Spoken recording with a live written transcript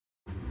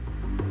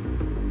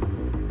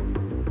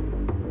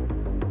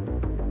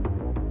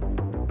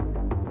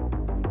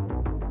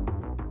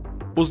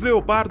Os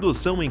leopardos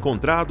são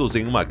encontrados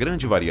em uma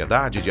grande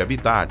variedade de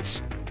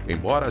habitats,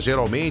 embora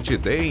geralmente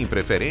deem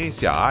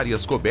preferência a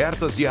áreas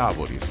cobertas de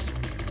árvores.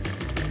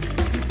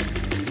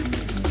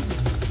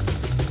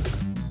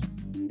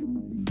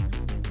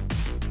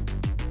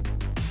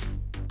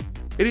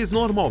 Eles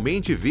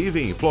normalmente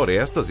vivem em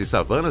florestas e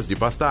savanas de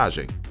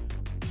pastagem.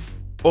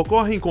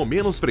 Ocorrem com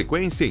menos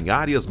frequência em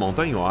áreas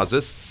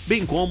montanhosas,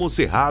 bem como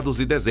cerrados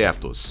e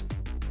desertos.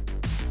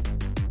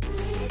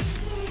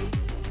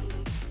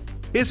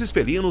 Esses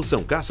felinos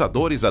são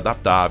caçadores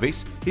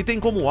adaptáveis e têm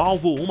como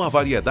alvo uma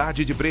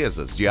variedade de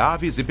presas, de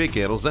aves e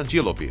pequenos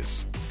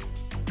antílopes.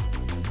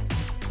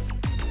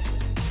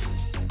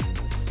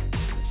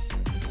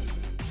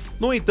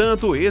 No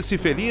entanto, esse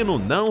felino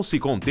não se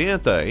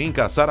contenta em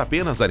caçar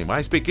apenas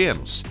animais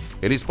pequenos.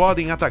 Eles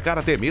podem atacar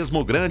até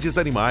mesmo grandes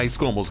animais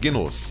como os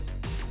gnus.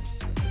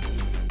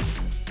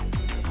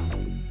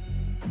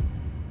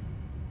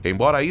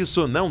 Embora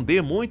isso não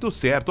dê muito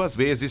certo às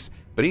vezes,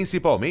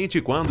 principalmente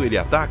quando ele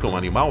ataca um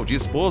animal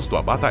disposto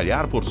a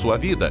batalhar por sua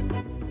vida.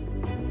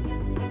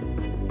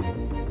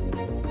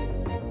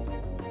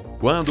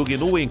 Quando o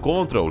Gnu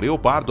encontra o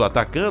leopardo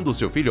atacando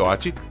seu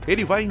filhote,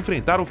 ele vai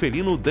enfrentar o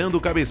felino dando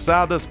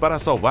cabeçadas para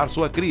salvar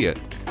sua cria.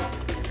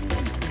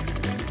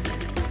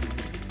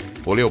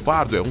 O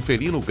leopardo é um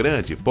felino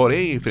grande,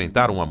 porém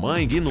enfrentar uma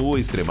mãe Gnu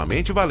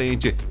extremamente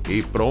valente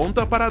e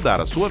pronta para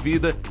dar a sua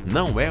vida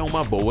não é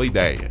uma boa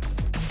ideia.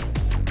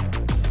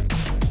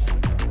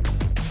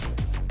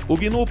 O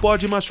Gnu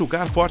pode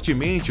machucar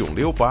fortemente um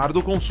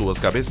leopardo com suas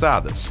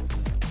cabeçadas.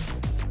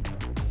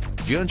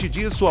 Diante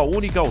disso, a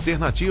única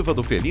alternativa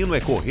do felino é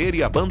correr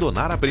e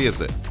abandonar a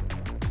presa.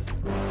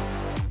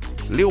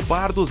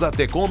 Leopardos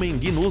até comem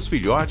gnus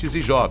filhotes e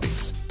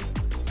jovens.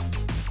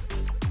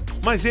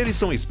 Mas eles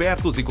são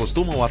espertos e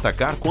costumam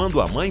atacar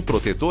quando a mãe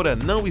protetora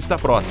não está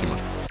próxima.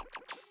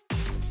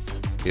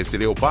 Esse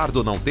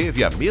leopardo não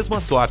teve a mesma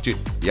sorte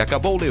e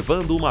acabou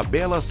levando uma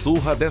bela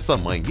surra dessa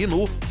mãe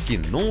Gnu que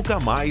nunca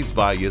mais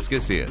vai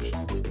esquecer.